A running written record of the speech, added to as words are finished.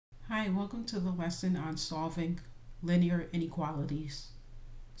Hi, welcome to the lesson on solving linear inequalities.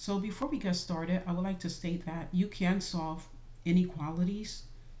 So before we get started, I would like to state that you can solve inequalities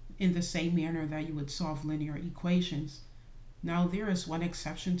in the same manner that you would solve linear equations. Now there is one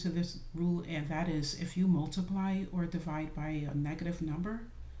exception to this rule, and that is if you multiply or divide by a negative number,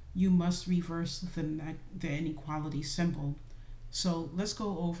 you must reverse the inequality symbol. So let's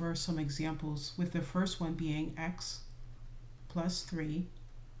go over some examples, with the first one being x plus 3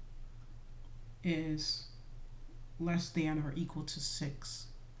 is less than or equal to 6.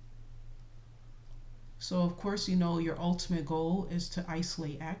 So of course you know your ultimate goal is to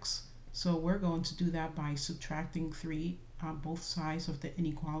isolate x. So we're going to do that by subtracting 3 on both sides of the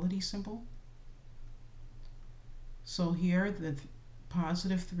inequality symbol. So here the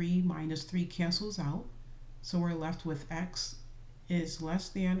positive 3 minus 3 cancels out. So we're left with x is less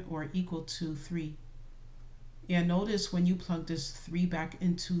than or equal to 3. And notice when you plug this 3 back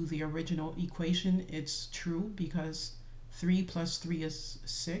into the original equation, it's true because 3 plus 3 is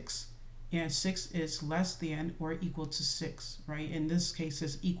 6, and 6 is less than or equal to 6, right? In this case,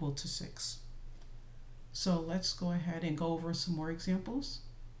 it's equal to 6. So let's go ahead and go over some more examples.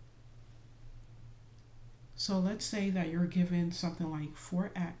 So let's say that you're given something like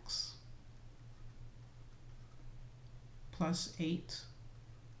 4x plus 8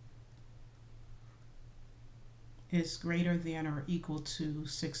 is greater than or equal to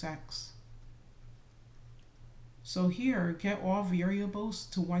 6x. So here, get all variables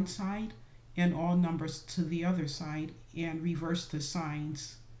to one side and all numbers to the other side and reverse the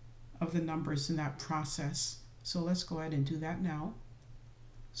signs of the numbers in that process. So let's go ahead and do that now.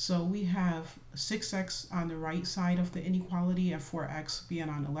 So we have 6x on the right side of the inequality and 4x being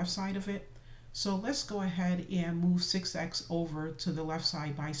on the left side of it. So let's go ahead and move 6x over to the left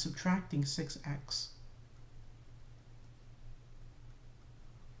side by subtracting 6x.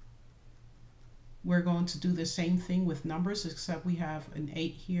 We're going to do the same thing with numbers, except we have an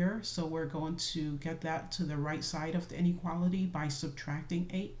 8 here, so we're going to get that to the right side of the inequality by subtracting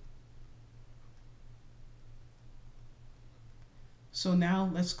 8. So now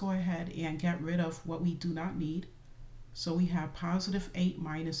let's go ahead and get rid of what we do not need. So we have positive 8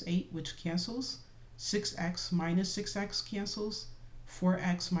 minus 8, which cancels. 6x minus 6x cancels.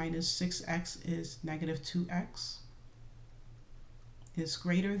 4x minus 6x is negative 2x. Is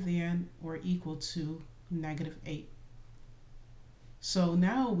greater than or equal to negative 8. So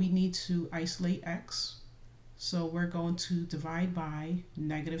now we need to isolate x. So we're going to divide by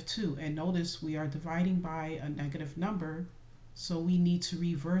negative 2. And notice we are dividing by a negative number, so we need to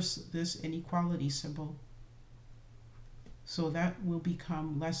reverse this inequality symbol. So that will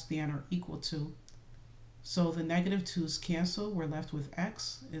become less than or equal to. So the negative 2's cancel. We're left with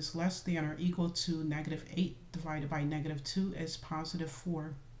x is less than or equal to negative 8 divided by negative 2 is positive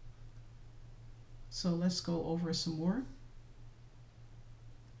 4. So let's go over some more.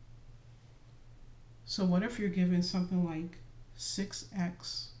 So what if you're given something like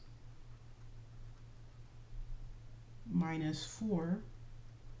 6x minus 4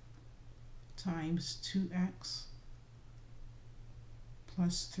 times 2x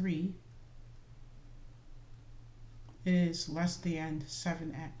plus 3 is less than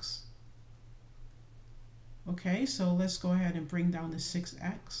 7x. Okay, so let's go ahead and bring down the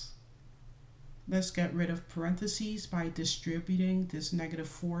 6x. Let's get rid of parentheses by distributing this negative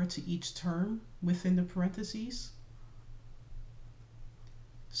 4 to each term within the parentheses.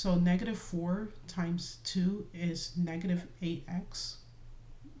 So negative 4 times 2 is negative 8x.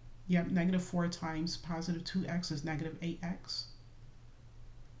 Yep, negative 4 times positive 2x is negative 8x.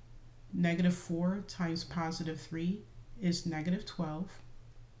 Negative 4 times positive 3 is negative 12,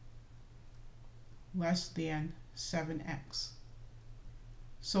 less than 7x.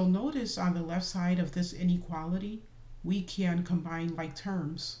 So notice on the left side of this inequality, we can combine like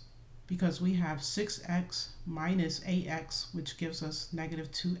terms because we have 6x minus 8x, which gives us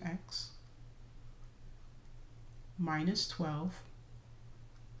negative 2x, minus 12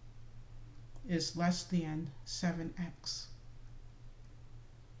 is less than 7x.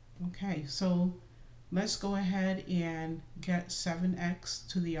 Okay, so let's go ahead and get 7x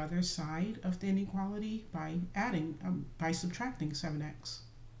to the other side of the inequality by by subtracting 7x.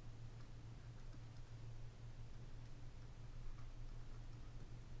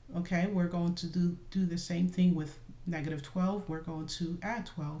 Okay, we're going to do the same thing with negative 12. We're going to add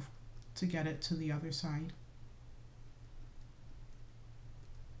 12 to get it to the other side.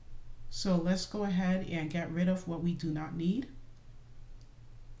 So let's go ahead and get rid of what we do not need.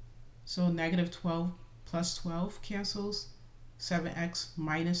 So negative 12 plus 12 cancels. 7x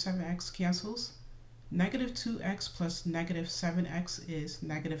minus 7x cancels. Negative 2x plus negative 7x is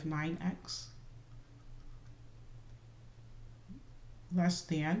negative 9x, less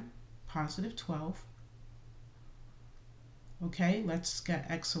than positive 12. Okay, let's get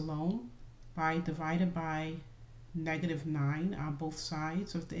x alone by divided by negative 9 on both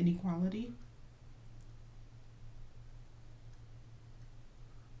sides of the inequality.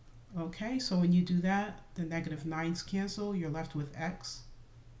 Okay, so when you do that, the negative 9's cancel, you're left with x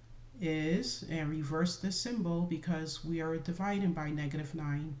is, and reverse the symbol because we are dividing by negative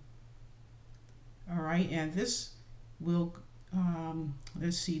 9. All right, and this will,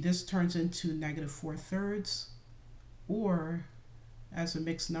 let's see, this turns into negative 4/3, or as a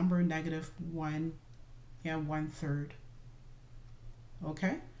mixed number, negative 1 and 1/3.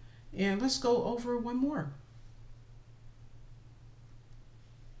 Okay, and let's go over one more.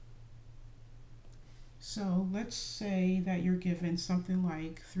 So let's say that you're given something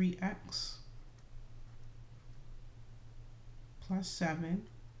like 3x plus 7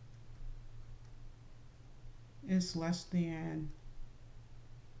 is less than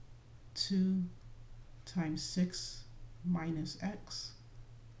 2 times 6 minus x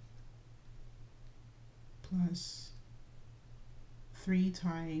plus 3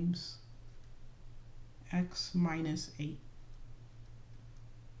 times x minus 8.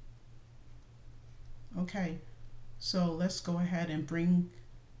 Okay, so let's go ahead and bring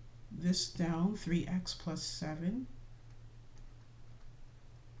this down. 3x plus 7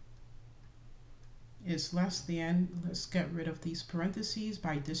 is less than, let's get rid of these parentheses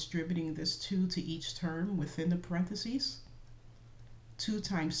by distributing this 2 to each term within the parentheses. 2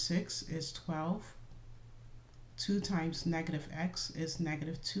 times 6 is 12. 2 times negative x is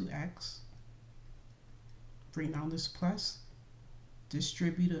negative 2x. Bring down this plus.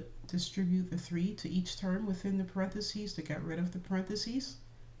 Distribute the 3 to each term within the parentheses to get rid of the parentheses.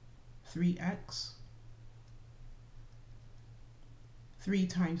 3x. 3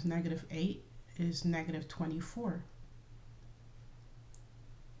 times negative 8 is negative 24.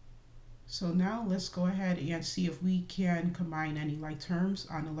 So now let's go ahead and see if we can combine any like terms.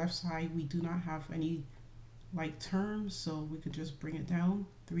 On the left side, we do not have any like terms, so we could just bring it down.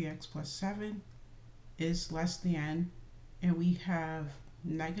 3x plus 7 is less than, and we have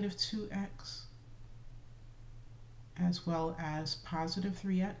negative 2x as well as positive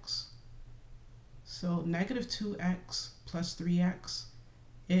 3x. So negative 2x plus 3x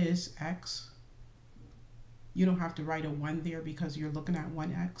is x. You don't have to write a 1 there because you're looking at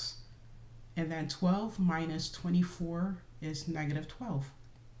 1x. And then 12 minus 24 is negative 12.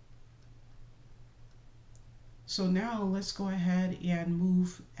 So now let's go ahead and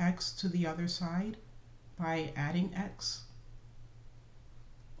move x to the other side by adding x.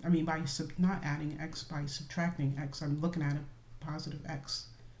 I mean by not adding x, by subtracting x. I'm looking at a positive x.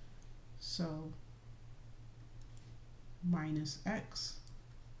 So minus x.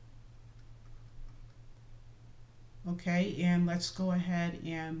 Okay, and let's go ahead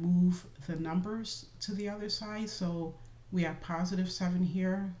and move the numbers to the other side. So we have positive 7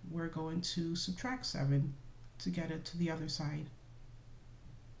 here. We're going to subtract 7 to get it to the other side.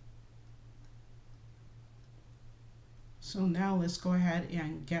 So now let's go ahead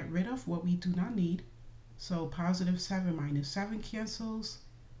and get rid of what we do not need. So positive 7 minus 7 cancels.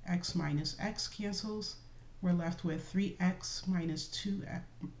 X minus x cancels. We're left with 3x minus 2x.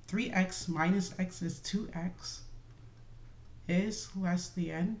 3x minus x is 2x. Is less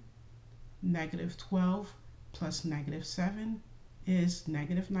than negative 12 plus negative 7 is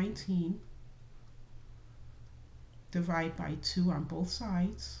negative 19. Divide by 2 on both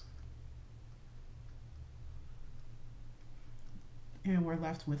sides. And we're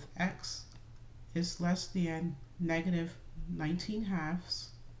left with x is less than negative 19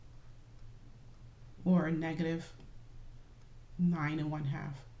 halves, or negative 9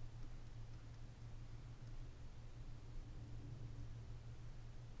 1/2.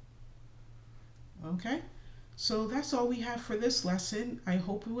 Okay, so that's all we have for this lesson. I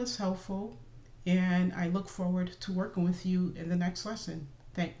hope it was helpful, and I look forward to working with you in the next lesson.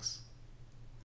 Thanks.